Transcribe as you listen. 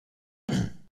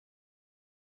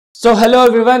So hello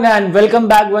everyone and welcome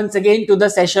back once again to the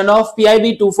session of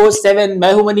PIB 247.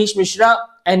 मैं हूं Manish Mishra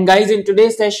and guys in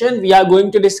today's session we are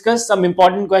going to discuss some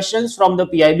important questions from the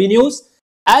PIB news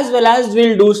as well as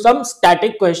we'll do some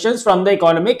static questions from the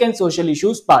economic and social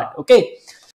issues part. Okay.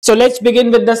 So let's begin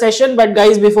with the session. But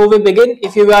guys, before we begin,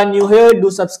 if you are new here,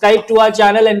 do subscribe to our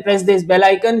channel and press this bell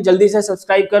icon. जल्दी से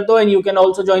subscribe कर दो and you can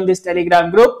also join this Telegram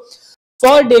group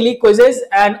for daily quizzes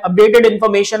and updated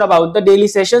information about the daily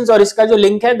sessions. और इसका जो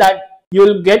link है that you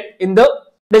will get in the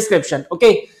description.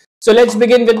 Okay. So let's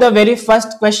begin with the very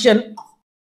first question.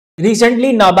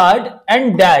 Recently, NABARD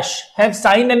and Dash have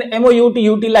signed an MOU to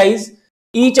utilize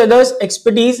each other's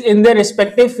expertise in their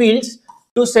respective fields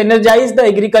to synergize the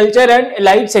agriculture and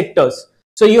allied sectors.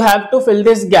 So you have to fill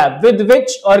this gap. With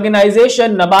which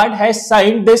organization NABARD has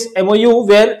signed this MOU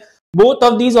where both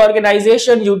of these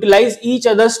organizations utilize each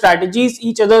other's strategies,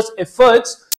 each other's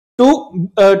efforts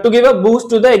to give a boost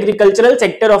to the agricultural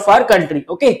sector of our country.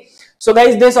 Okay. So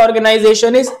guys, this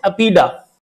organization is APEDA.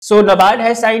 So NABARD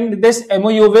has signed this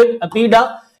MOU with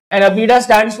APEDA, and APEDA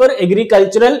stands for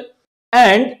Agricultural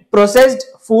and Processed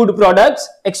Food Products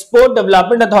Export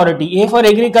Development Authority. A for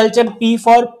agriculture, P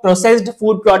for processed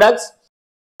food products,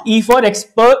 E for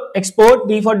export,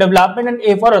 D for development, and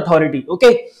A for authority.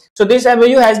 Okay. So this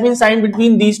MOU has been signed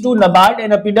between these two, NABARD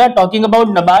and APEDA. Talking about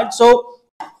NABARD, so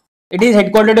it is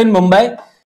headquartered in Mumbai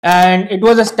and it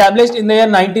was established in the year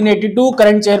 1982.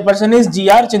 Current chairperson is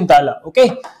G.R. Chintala.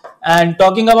 Okay. And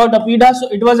talking about APEDA, so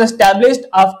it was established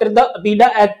after the APEDA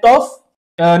Act of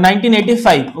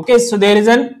 1985. Okay. So there is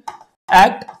an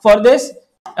act for this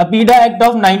APEDA Act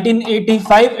of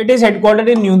 1985. It is headquartered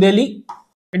in New Delhi.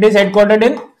 It is headquartered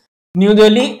in New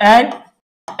Delhi and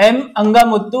M.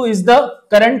 Angamuttu is the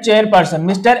current chairperson.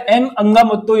 Mr. M.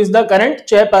 Angamuttu is the current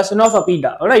chairperson of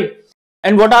APEDA. Alright.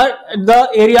 And what are the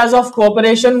areas of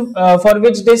cooperation for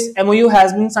which this MOU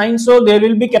has been signed? So there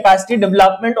will be capacity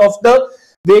development of the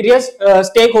various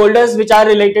stakeholders which are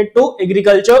related to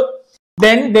agriculture.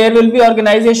 Then there will be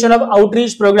organization of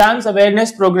outreach programs,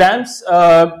 awareness programs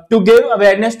to give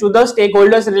awareness to the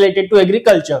stakeholders related to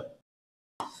agriculture.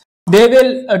 They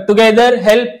will together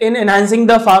help in enhancing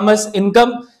the farmers'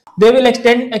 income. They will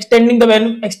extend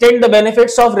the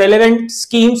benefits of relevant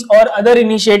schemes or other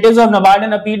initiatives of NABARD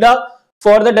and APEDA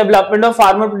for the development of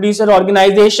farmer producer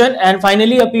organization. And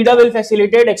finally, APEDA will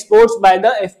facilitate exports by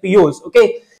the FPOs.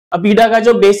 Okay, APEDA का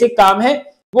जो basic काम है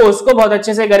वो उसको बहुत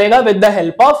अच्छे से करेगा with the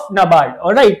help of NABARD.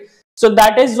 All right. So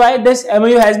that is why this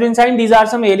MOU has been signed. These are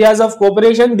some areas of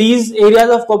cooperation. These areas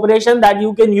of cooperation that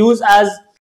you can use as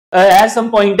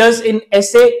some pointers in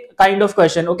essay kind of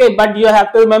question. Okay, but you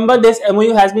have to remember this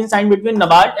MOU has been signed between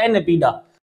NABARD and APEDA.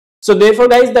 So therefore,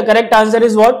 guys, the correct answer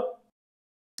is what?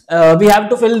 We have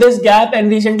to fill this gap, and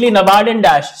recently NABARD and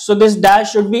Dash. So this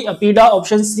Dash should be APEDA.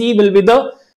 Option C will be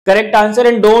the correct answer,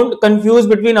 and don't confuse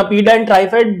between APEDA and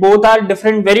TriFed. Both are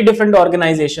different, very different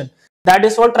organization. That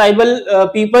is for tribal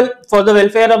people, for the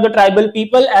welfare of the tribal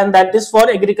people, and that is for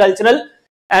agricultural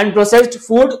and processed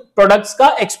food products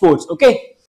ka exports. Okay.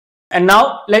 And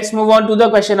now let's move on to the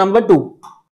question number 2.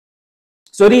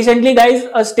 So recently, guys,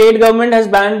 a state government has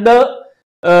banned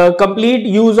the complete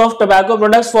use of tobacco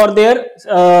products for their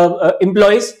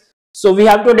employees. So we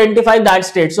have to identify that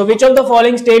state. So which of the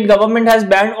following state government has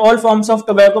banned all forms of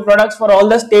tobacco products for all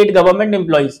the state government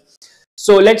employees?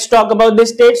 So let's talk about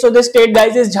this state. So this state,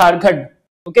 guys, is Jharkhand.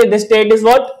 Okay, this state is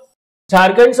what?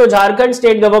 Jharkhand. So Jharkhand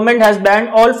state government has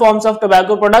banned all forms of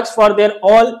tobacco products for their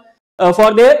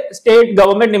state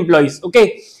government employees.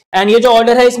 Okay. And ये जो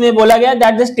order है इसमें बोला गया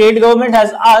that the state government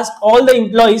has asked all the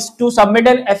employees to submit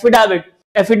an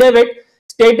affidavit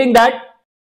stating that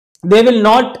they will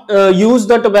not use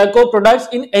the tobacco products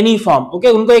in any form.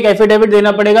 Okay, उनको एक affidavit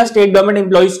देना पड़ेगा state government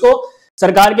employees को,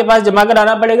 सरकार के पास जमा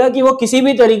कराना पड़ेगा कि वो किसी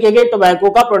भी तरीके के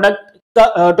tobacco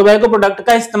product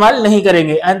का इस्तेमाल नहीं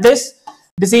करेंगे. And this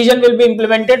decision will be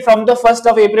implemented from the 1st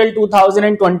of April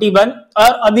 2021.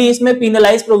 और अभी इसमें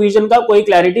penalized provision का कोई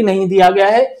clarity नहीं दिया गया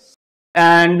है.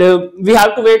 And we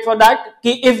have to wait for that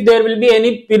कि if there will be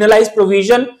any penalized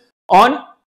provision on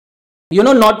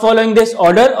not following this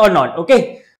order or not.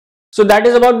 Okay. So that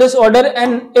is about this order.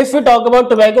 And if we talk about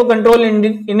tobacco control in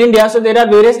India, so there are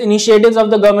various initiatives of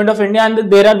the government of India,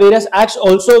 and there are various acts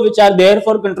also which are there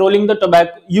for controlling the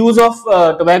use of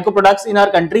tobacco products in our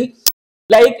country.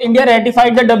 Like India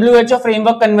ratified the WHO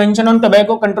Framework Convention on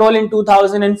Tobacco Control in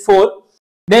 2004.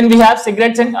 Then we have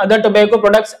Cigarettes and Other Tobacco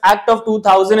Products Act of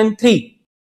 2003,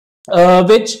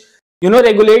 which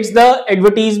regulates the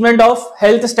advertisement of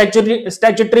health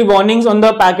statutory warnings on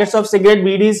the packets of cigarette,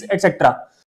 BDs, etc.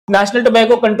 National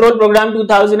Tobacco Control Program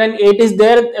 2008 is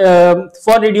there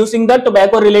for reducing the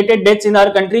tobacco related deaths in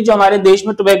our country. जो हमारे देश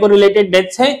में tobacco related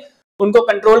deaths हैं उनको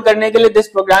control करने के लिए this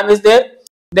program is there.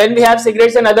 Then we have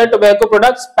cigarettes and other tobacco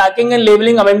products packing and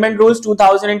labeling amendment rules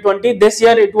 2020. This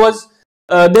year it was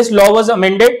this law was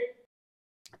amended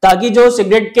ताकि जो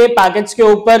सिगरेट के पैकेट्स के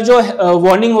ऊपर जो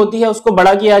वार्निंग होती है उसको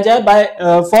बड़ा किया जाए bye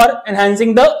for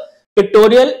enhancing the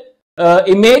pictorial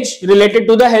image related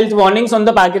to the health warnings on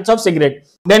the packets of cigarette.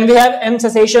 Then we have M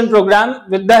cessation program.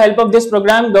 With the help of this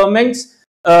program, governments,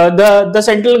 the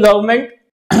central government,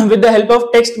 with the help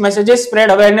of text messages, spread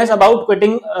awareness about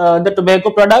quitting the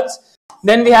tobacco products.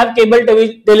 Then we have Cable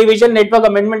Television Network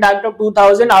Amendment Act of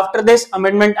 2000. After this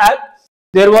Amendment Act,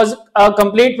 there was a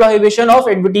complete prohibition of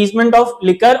advertisement of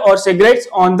liquor or cigarettes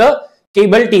on the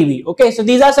cable TV. Okay, so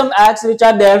these are some acts which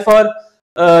are there for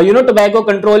tobacco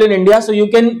control in India. So you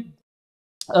can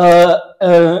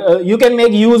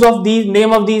make use of the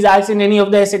name of these acts in any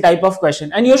of the essay type of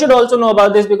question, and you should also know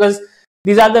about this because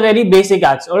these are the very basic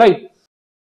acts. All right,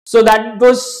 so that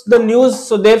was the news.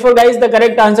 So therefore guys, the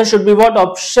correct answer should be what?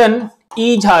 Option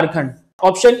E, Jharkhand.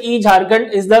 Option E,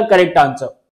 Jharkhand is the correct answer.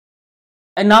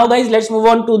 And now guys, let's move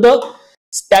on to the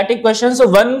static question. So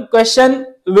one question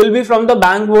will be from the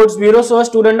Bank Boards Bureau. So a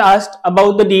student asked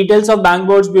about the details of Bank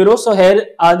Boards Bureau. So here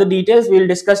are the details we will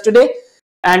discuss today.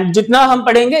 And जितना हम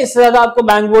पढ़ेंगे इससे ज्यादा आपको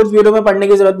bank board bureau में पढ़ने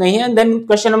की जरूरत नहीं है. And then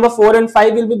question number 4 and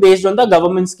 5 will be based on the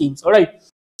government schemes. All right.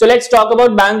 So let's talk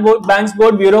about Banks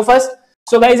Board Bureau first.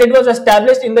 So guys, it was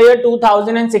established in the year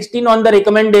 2016 on the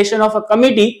recommendation of a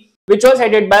committee which was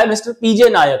headed by Mr.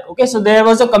 P.J. Nayak. Okay, so there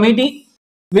was a committee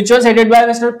which was headed by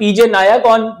Mr. P.J. Nayak.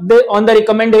 On the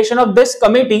recommendation of this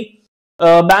committee,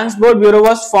 Banks Board Bureau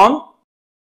was formed,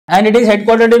 and it is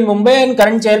headquartered in Mumbai, and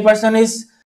current chairperson is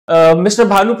Mr.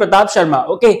 Bhanu Pratap Sharma.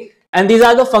 Okay, and these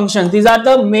are the functions. These are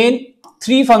the main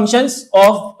 3 functions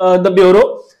of the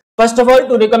bureau. First of all,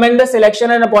 to recommend the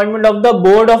selection and appointment of the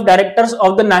board of directors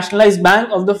of the nationalized bank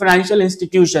of the financial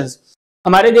institutions.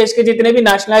 हमारे देश के जितने भी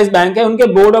nationalised bank है उनके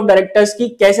board of directors की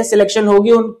कैसे selection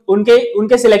होगी,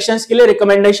 उनके सिलेक्शंस के लिए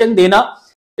रिकमेंडेशन देना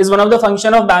is one of the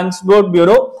function of Banks Board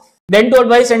Bureau. Then to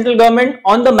advise central government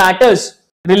on the matters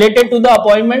related to the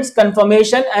appointments,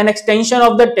 confirmation and extension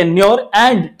of the tenure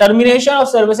and termination of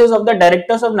services of the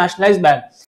directors of nationalized bank.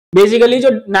 Basically जो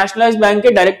nationalised bank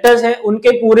के directors हैं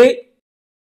उनके पूरे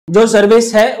जो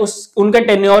service है उनके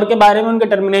tenure के बारे में, उनके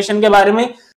टर्मिनेशन के बारे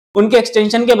में, उनके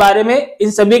एक्सटेंशन के बारे में,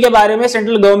 इन सभी के बारे में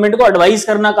सेंट्रल गवर्नमेंट को एडवाइस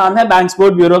करना काम है बैंक्स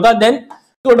बोर्ड ब्यूरो का. Then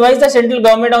to advice the central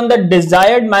government on the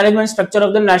desired management structure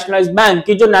of the nationalised bank,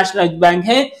 की जो नेशनलाइज्ड बैंक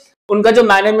है उनका जो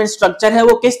मैनेजमेंट स्ट्रक्चर है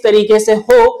वो किस तरीके से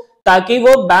हो ताकि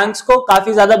वो बैंक्स को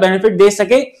काफी ज्यादा बेनिफिट दे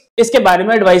सके, इसके बारे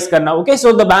में एडवाइस करना. Okay,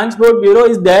 so the banks board bureau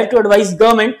is there to advice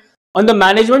government on the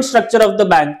management structure of the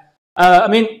bank. I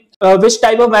mean which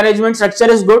type of management structure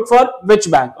is good for which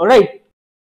bank. All right,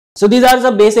 so these are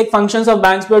the basic functions of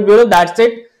Banks Board Bureau. That's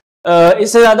it.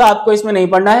 इससे ज्यादा आपको इसमें नहीं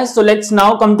पढ़ना है. So let's now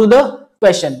come to the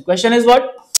question. Question is what?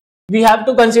 We have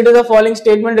to consider the following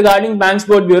statement regarding Banks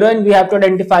Board Bureau and we have to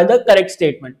identify the correct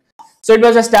statement. So it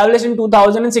was established in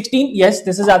 2016. Yes,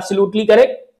 this is absolutely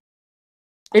correct.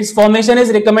 Its formation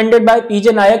is recommended by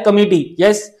P.J. Nayak committee.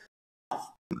 Yes,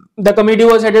 the committee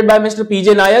was headed by Mr.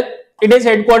 P.J. Nayak. It is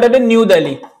headquartered in New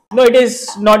Delhi. No, it is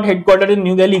not headquartered in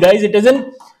New Delhi, guys. It is in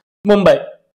Mumbai.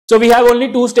 So we have only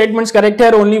 2 statements correct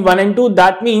here, only 1 and 2.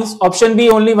 That means option B,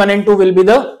 only 1 and 2 will be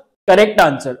the correct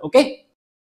answer. Okay.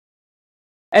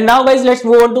 And now guys, let's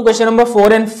move on to question number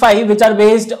 4 and 5, which are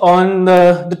based on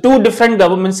the 2 different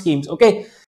government schemes. Okay.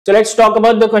 So let's talk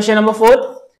about the question number 4.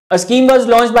 A scheme was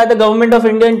launched by the government of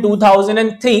India in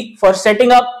 2003 for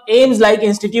setting up AIIMS-like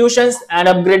institutions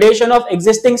and upgradation of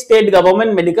existing state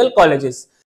government medical colleges.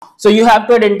 So you have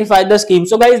to identify the scheme.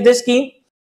 So guys, this scheme,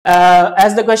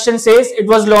 as the question says, it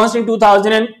was launched in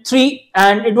 2003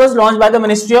 and it was launched by the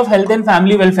Ministry of Health and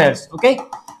Family Welfare. Okay,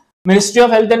 Ministry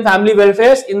of Health and Family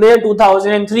Welfare in the year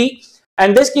 2003.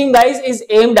 And this scheme, guys, is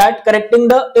aimed at correcting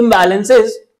the imbalances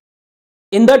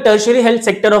in the tertiary health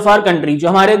sector of our country. जो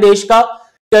हमारे देश का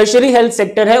tertiary health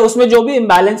sector है उसमें जो भी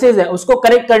imbalances है उसको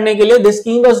correct करने के लिए this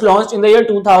scheme was launched in the year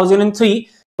 2003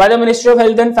 by the Ministry of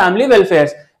Health and Family Welfare.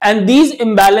 And these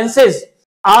imbalances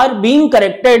are being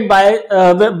corrected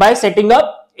by setting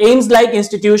up AIIMS-like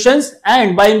institutions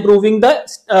and by improving the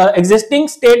existing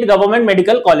state government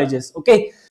medical colleges. Okay,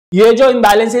 ये जो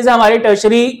imbalances है हमारे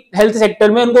tertiary health sector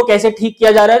में उनको कैसे ठीक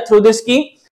किया जा रहा है through this scheme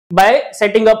by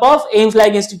setting up of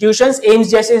AIIMS-like institutions, AIIMS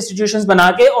जैसे institutions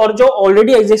बना के और जो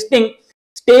already existing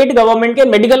state government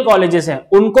के medical colleges हैं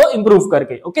उनको improve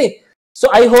करके. Okay, so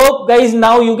I hope guys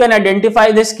now you can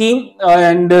identify this scheme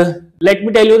and let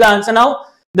me tell you the answer now.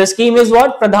 The scheme is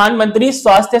what? Pradhan Mantri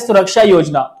Swasthya Suraksha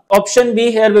Yojana. Option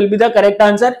B here will be the correct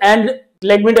answer. And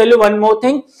let me tell you one more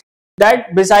thing,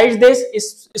 that besides this,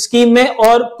 इस scheme में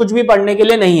और कुछ भी पढ़ने के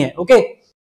लिए नहीं है. Okay,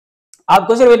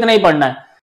 आपको सिर्फ इतना ही पढ़ना है.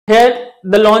 Here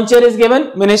the launcher is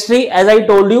given, ministry as I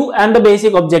told you, and the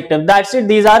basic objective. That's it.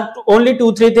 These are only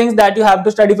 2-3 things that you have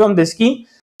to study from this scheme.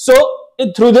 So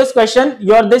through this question,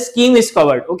 this scheme is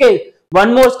covered. Okay,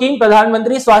 one more scheme, Pradhan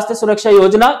Mantri Swasthya Suraksha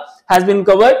Yojana, has been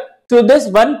covered through this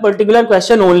one particular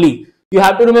question only. You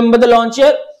have to remember the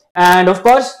launcher and of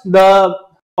course the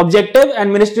objective,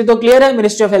 and ministry to clear hai,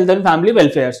 Ministry of Health and Family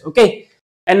Welfare. Okay,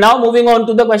 and now moving on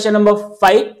to the question number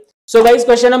 5. So guys,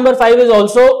 question number 5 is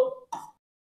also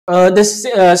this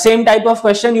same type of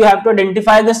question. You have to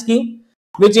identify the scheme,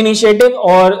 which initiative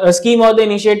or scheme or the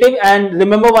initiative, and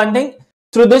remember one thing,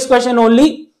 through this question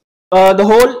only the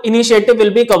whole initiative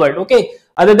will be covered. Okay,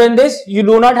 other than this you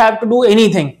do not have to do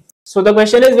anything. So the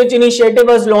question is, which initiative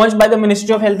was launched by the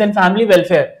Ministry of Health and Family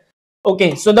Welfare?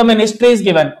 Okay, so the ministry is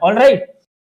given. All right,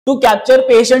 to capture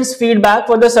patients' feedback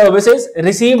for the services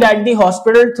received at the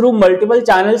hospital through multiple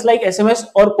channels like SMS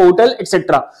or portal,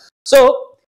 etc. So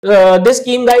this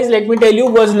scheme, guys, let me tell you,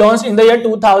 was launched in the year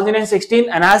 2016,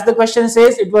 and as the question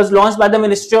says, it was launched by the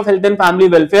Ministry of Health and Family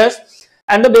Welfare.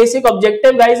 And the basic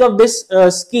objective, guys, of this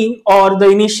scheme or the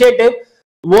initiative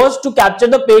was to capture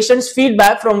the patient's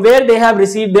feedback from where they have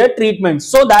received their treatment,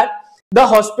 so that the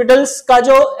hospitals ka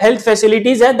jo health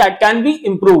facilities hai, that can be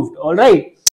improved. All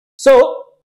right, so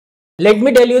let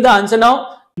me tell you the answer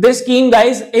now. This scheme,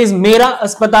 guys, is Mera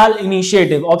Aspatal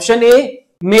Initiative. Option A,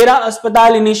 Mera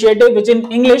Aspatal Initiative, which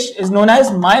in English is known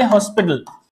as My Hospital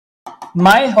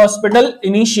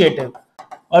Initiative.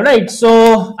 All right,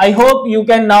 so I hope you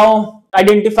can now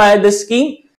identify this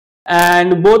scheme.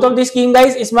 And both of the scheme,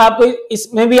 guys,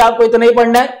 इसमें भी आपको इतना ही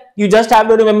पढ़ना है. You just have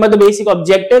to remember the basic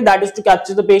objective, that is to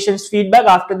capture the patient's feedback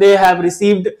after they have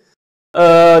received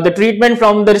the treatment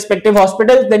from the respective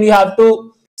hospitals. Then you have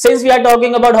to, since we are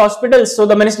talking about hospitals, so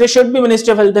the ministry should be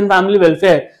Ministry of Health and Family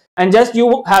Welfare. And just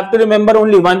you have to remember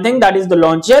only one thing, that is the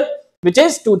launcher, which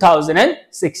is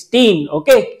 2016.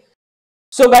 Okay.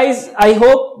 So guys, I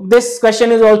hope this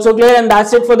question is also clear, and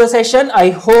that's it for the session. I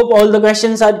hope all the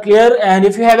questions are clear, and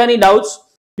if you have any doubts,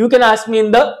 you can ask me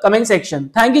in the comment section.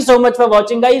 Thank you so much for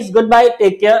watching, guys. Goodbye,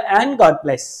 take care, and God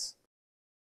bless.